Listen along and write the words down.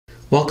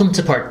Welcome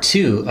to part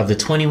 2 of the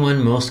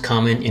 21 most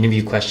common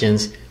interview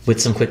questions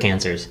with some quick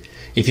answers.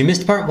 If you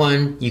missed part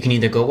 1, you can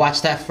either go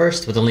watch that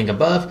first with the link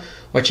above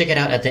or check it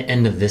out at the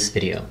end of this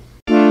video.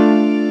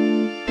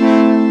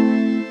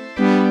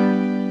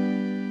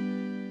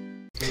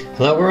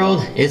 Hello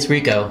world, it's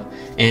Rico,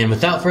 and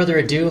without further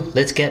ado,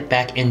 let's get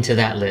back into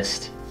that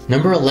list.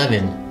 Number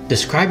 11,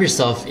 describe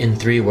yourself in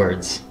 3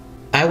 words.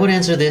 I would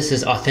answer this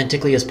as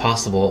authentically as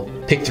possible.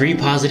 Pick 3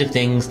 positive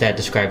things that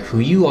describe who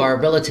you are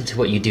relative to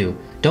what you do.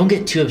 Don't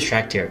get too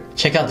abstract here.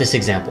 Check out this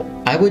example.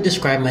 I would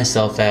describe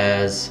myself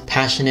as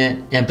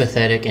passionate,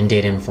 empathetic, and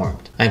data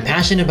informed. I'm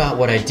passionate about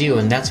what I do,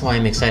 and that's why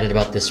I'm excited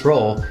about this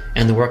role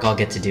and the work I'll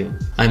get to do.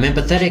 I'm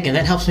empathetic, and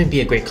that helps me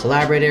be a great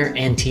collaborator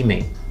and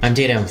teammate. I'm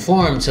data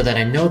informed so that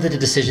I know that the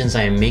decisions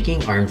I am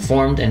making are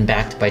informed and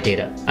backed by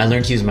data. I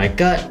learn to use my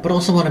gut, but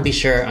also want to be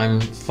sure I'm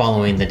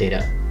following the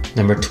data.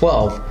 Number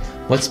 12,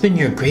 what's been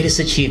your greatest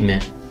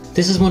achievement?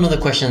 This is one of the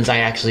questions I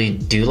actually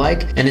do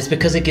like, and it's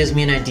because it gives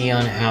me an idea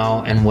on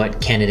how and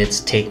what candidates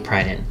take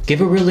pride in.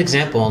 Give a real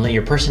example and let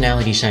your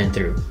personality shine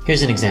through.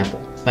 Here's an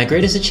example. My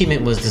greatest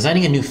achievement was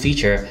designing a new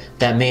feature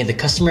that made the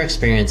customer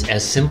experience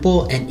as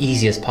simple and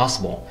easy as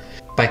possible.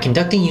 By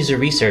conducting user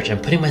research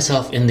and putting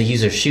myself in the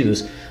user's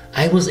shoes,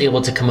 I was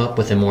able to come up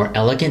with a more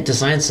elegant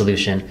design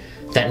solution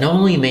that not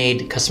only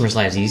made customers'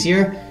 lives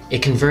easier,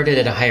 it converted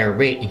at a higher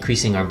rate,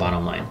 increasing our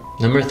bottom line.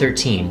 Number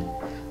 13,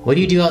 what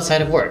do you do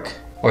outside of work?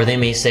 Or they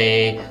may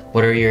say,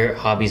 what are your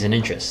hobbies and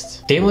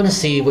interests? They want to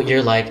see what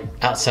you're like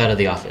outside of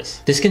the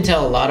office. This can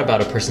tell a lot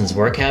about a person's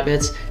work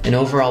habits and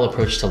overall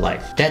approach to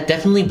life. That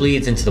definitely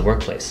bleeds into the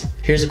workplace.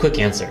 Here's a quick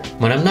answer.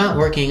 When I'm not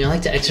working, I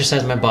like to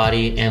exercise my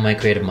body and my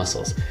creative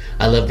muscles.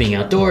 I love being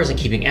outdoors and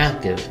keeping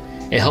active.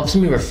 It helps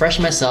me refresh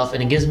myself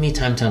and it gives me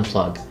time to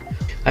unplug.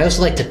 I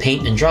also like to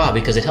paint and draw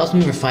because it helps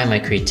me refine my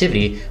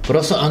creativity, but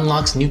also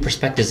unlocks new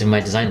perspectives in my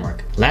design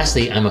work.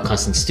 Lastly, I'm a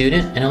constant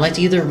student and I like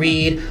to either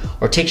read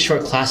or take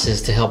short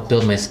classes to help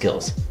build my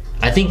skills.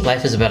 I think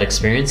life is about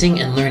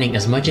experiencing and learning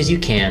as much as you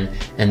can,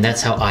 and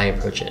that's how I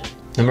approach it.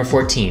 Number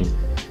 14,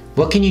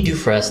 what can you do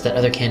for us that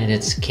other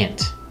candidates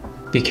can't?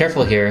 Be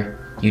careful here.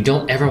 You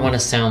don't ever want to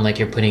sound like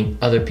you're putting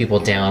other people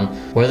down,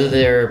 whether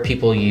they're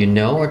people you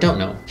know or don't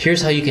know.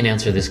 Here's how you can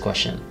answer this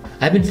question.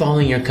 I've been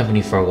following your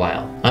company for a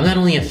while. I'm not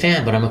only a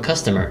fan, but I'm a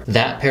customer.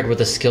 That paired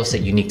with a skill set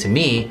unique to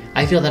me,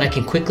 I feel that I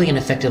can quickly and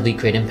effectively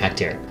create impact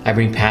here. I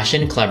bring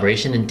passion,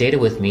 collaboration, and data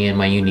with me and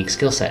my unique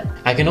skill set.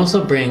 I can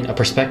also bring a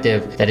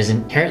perspective that is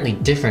inherently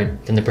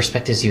different than the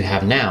perspectives you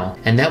have now,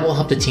 and that will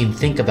help the team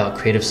think about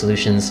creative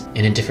solutions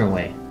in a different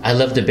way. I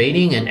love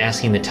debating and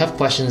asking the tough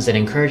questions that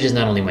encourages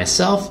not only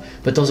myself,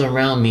 but those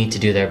around me to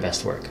do their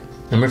best work.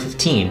 Number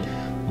 15,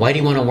 why do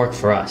you want to work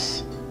for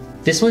us?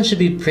 This one should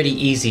be pretty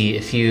easy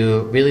if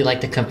you really like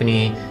the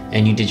company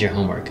and you did your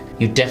homework.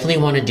 You definitely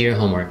want to do your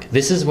homework.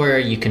 This is where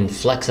you can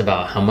flex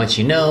about how much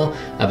you know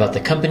about the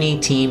company,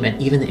 team,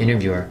 and even the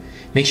interviewer.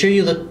 Make sure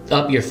you look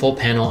up your full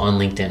panel on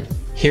LinkedIn.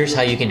 Here's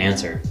how you can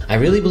answer. I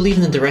really believe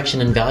in the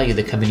direction and value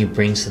the company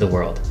brings to the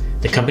world.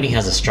 The company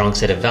has a strong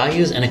set of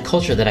values and a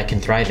culture that I can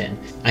thrive in.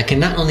 I can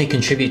not only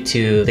contribute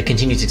to the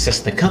continued success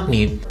of the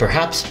company,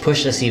 perhaps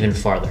push us even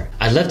farther.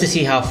 I'd love to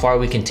see how far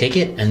we can take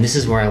it, and this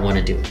is where I want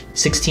to do.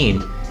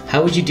 16.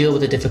 How would you deal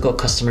with a difficult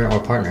customer or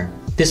partner?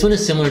 This one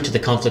is similar to the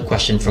conflict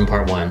question from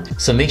part 1,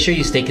 so make sure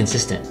you stay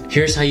consistent.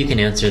 Here's how you can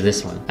answer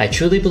this one. I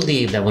truly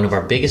believe that one of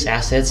our biggest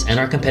assets and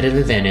our competitive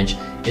advantage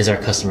is our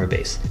customer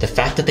base. The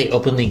fact that they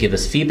openly give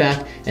us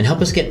feedback and help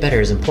us get better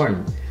is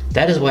important.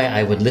 That is why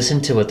I would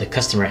listen to what the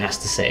customer has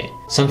to say.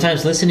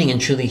 Sometimes listening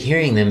and truly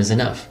hearing them is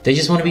enough. They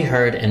just want to be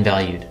heard and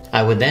valued.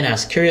 I would then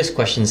ask curious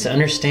questions to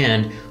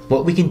understand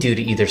what we can do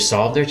to either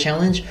solve their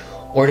challenge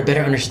or to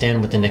better understand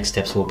what the next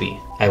steps will be.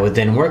 I would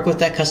then work with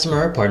that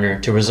customer or partner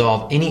to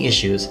resolve any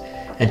issues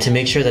and to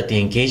make sure that the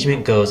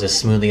engagement goes as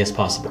smoothly as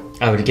possible.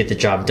 I would get the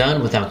job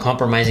done without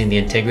compromising the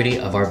integrity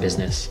of our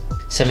business.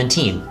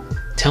 17.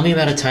 Tell me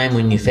about a time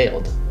when you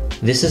failed.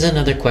 This is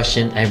another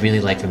question I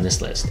really like from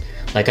this list.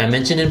 Like I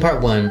mentioned in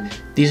part 1,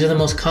 these are the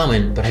most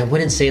common, but I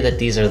wouldn't say that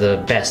these are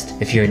the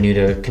best if you're new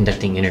to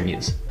conducting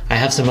interviews. I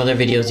have some other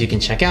videos you can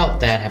check out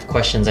that have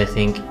questions I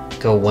think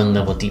go one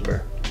level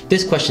deeper.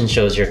 This question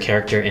shows your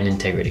character and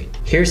integrity.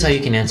 Here's how you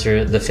can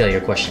answer the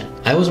failure question.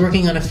 I was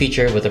working on a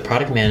feature with a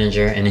product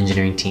manager and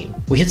engineering team.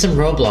 We hit some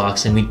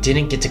roadblocks and we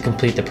didn't get to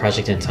complete the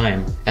project in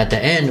time. At the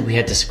end, we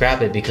had to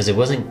scrap it because it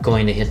wasn't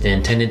going to hit the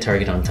intended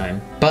target on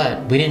time.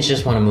 But we didn't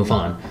just want to move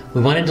on. We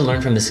wanted to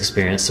learn from this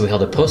experience, so we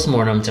held a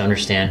post-mortem to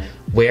understand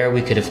where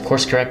we could have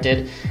course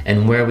corrected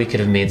and where we could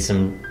have made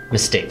some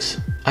mistakes.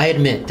 I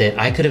admit that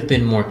I could have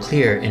been more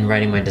clear in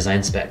writing my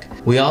design spec.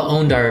 We all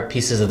owned our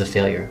pieces of the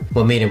failure.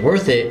 What made it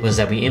worth it was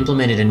that we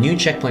implemented a new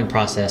checkpoint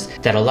process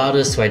that allowed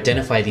us to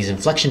identify these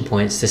inflection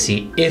points to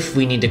see if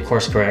we need to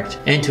course correct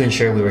and to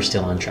ensure we were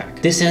still on track.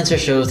 This answer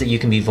shows that you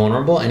can be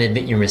vulnerable and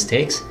admit your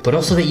mistakes, but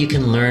also that you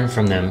can learn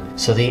from them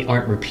so they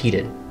aren't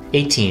repeated.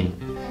 18.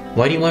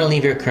 Why do you want to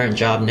leave your current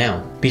job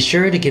now? Be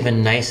sure to give a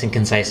nice and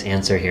concise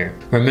answer here.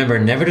 Remember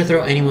never to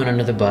throw anyone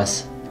under the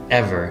bus,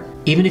 However,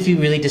 even if you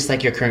really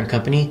dislike your current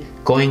company,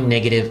 going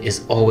negative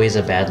is always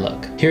a bad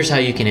look. Here's how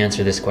you can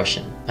answer this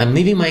question. I'm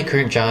leaving my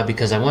current job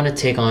because I want to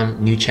take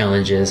on new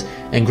challenges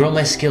and grow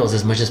my skills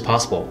as much as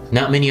possible.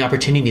 Not many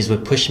opportunities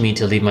would push me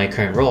to leave my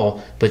current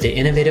role, but the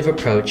innovative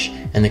approach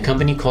and the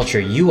company culture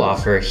you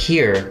offer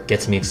here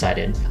gets me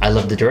excited. I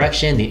love the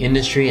direction, the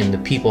industry, and the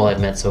people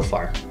I've met so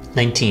far.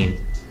 19.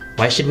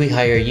 Why should we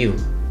hire you?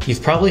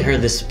 You've probably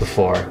heard this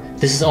before.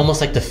 This is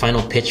almost like the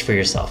final pitch for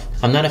yourself.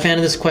 I'm not a fan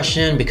of this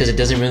question because it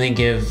doesn't really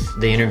give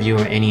the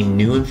interviewer any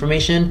new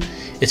information.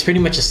 It's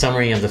pretty much a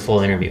summary of the full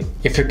interview.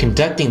 If you're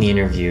conducting the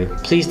interview,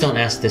 please don't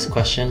ask this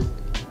question.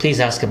 Please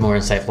ask a more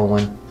insightful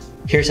one.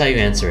 Here's how you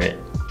answer it.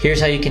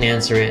 Here's how you can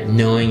answer it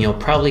knowing you'll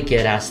probably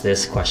get asked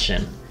this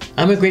question.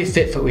 I'm a great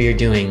fit for what you're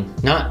doing,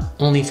 not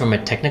only from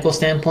a technical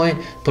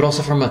standpoint, but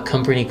also from a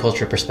company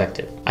culture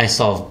perspective. I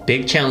solve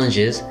big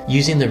challenges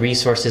using the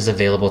resources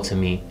available to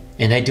me,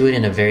 and I do it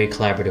in a very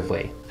collaborative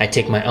way. I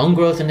take my own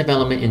growth and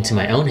development into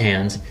my own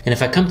hands, and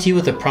if I come to you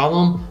with a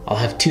problem, I'll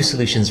have 2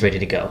 solutions ready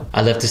to go.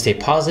 I love to stay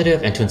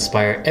positive and to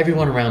inspire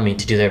everyone around me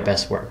to do their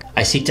best work.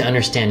 I seek to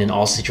understand in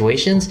all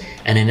situations,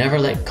 and I never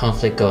let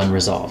conflict go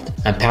unresolved.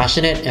 I'm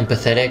passionate,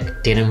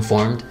 empathetic,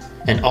 data-informed,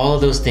 and all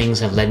of those things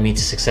have led me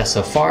to success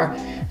so far,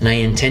 and I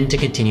intend to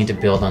continue to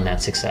build on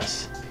that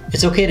success.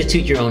 It's okay to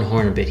toot your own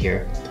horn a bit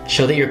here.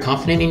 Show that you're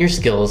confident in your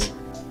skills,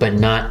 but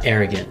not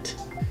arrogant.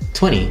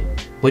 20.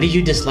 What did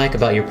you dislike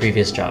about your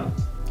previous job?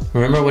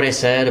 Remember what I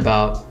said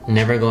about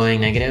never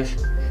going negative?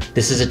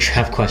 This is a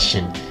trap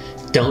question.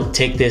 Don't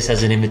take this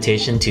as an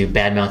invitation to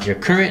badmouth your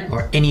current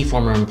or any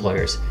former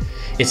employers.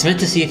 It's meant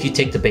to see if you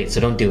take the bait, so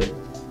don't do it.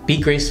 Be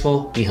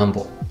graceful, be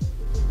humble.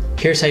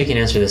 Here's how you can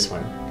answer this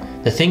one.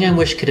 The thing I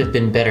wish could have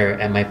been better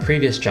at my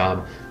previous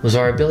job was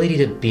our ability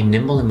to be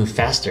nimble and move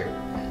faster.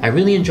 I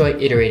really enjoy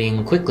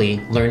iterating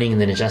quickly, learning,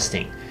 and then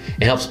adjusting.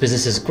 It helps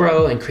businesses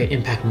grow and create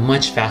impact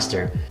much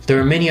faster. There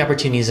were many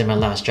opportunities in my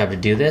last job to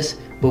do this,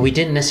 but we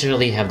didn't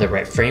necessarily have the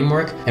right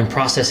framework and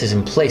processes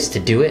in place to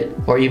do it,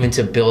 or even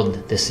to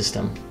build this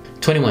system.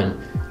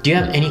 21. Do you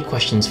have any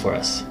questions for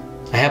us?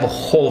 I have a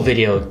whole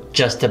video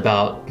just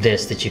about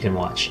this that you can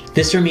watch.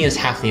 This for me is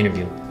half the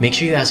interview. Make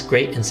sure you ask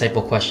great,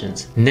 insightful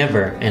questions.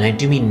 Never, and I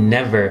do mean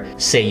never,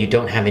 say you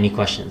don't have any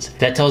questions.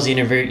 That tells the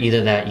interviewer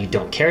either that you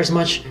don't care as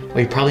much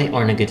or you probably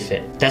aren't a good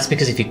fit. That's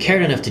because if you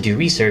cared enough to do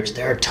research,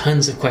 there are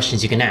tons of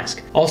questions you can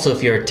ask. Also,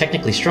 if you're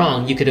technically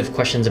strong, you could have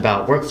questions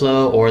about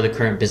workflow or the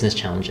current business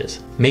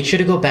challenges. Make sure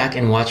to go back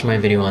and watch my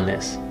video on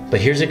this.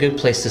 But here's a good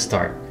place to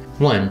start.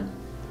 1.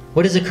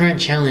 What is the current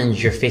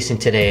challenge you're facing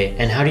today,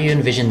 and how do you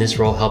envision this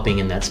role helping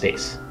in that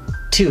space?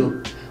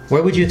 2.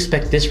 Where would you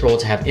expect this role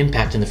to have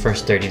impact in the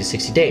first 30 to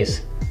 60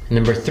 days? And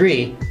number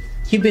 3,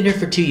 you've been here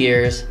for 2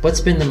 years.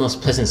 What's been the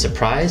most pleasant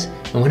surprise,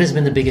 and what has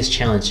been the biggest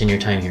challenge in your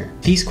time here?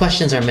 These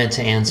questions are meant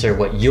to answer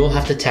what you'll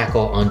have to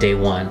tackle on day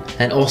 1,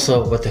 and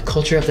also what the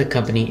culture of the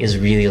company is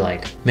really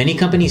like. Many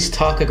companies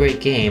talk a great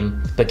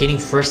game, but getting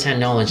first-hand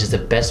knowledge is the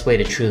best way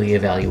to truly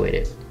evaluate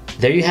it.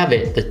 There you have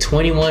it, the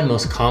 21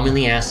 most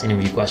commonly asked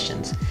interview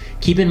questions.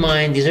 Keep in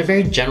mind, these are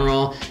very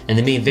general and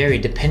they may vary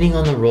depending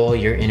on the role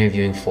you're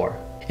interviewing for.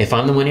 If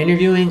I'm the one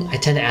interviewing, I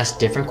tend to ask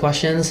different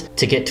questions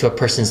to get to a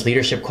person's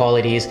leadership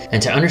qualities and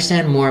to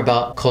understand more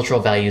about cultural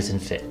values and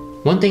fit.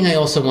 One thing I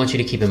also want you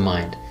to keep in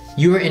mind,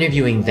 you are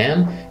interviewing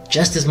them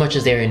just as much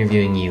as they are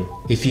interviewing you.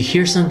 If you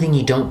hear something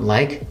you don't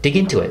like, dig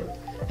into it.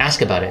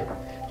 Ask about it.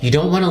 You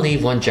don't want to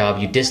leave one job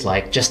you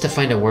dislike just to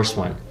find a worse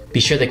one. Be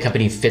sure the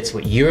company fits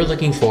what you're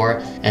looking for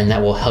and that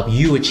will help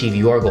you achieve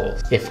your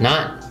goals. If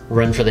not,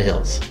 run for the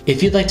hills.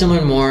 If you'd like to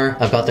learn more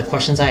about the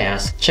questions I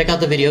asked, check out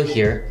the video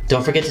here.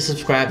 Don't forget to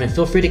subscribe and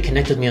feel free to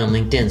connect with me on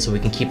LinkedIn so we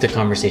can keep the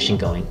conversation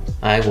going.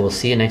 I will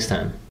see you next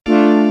time.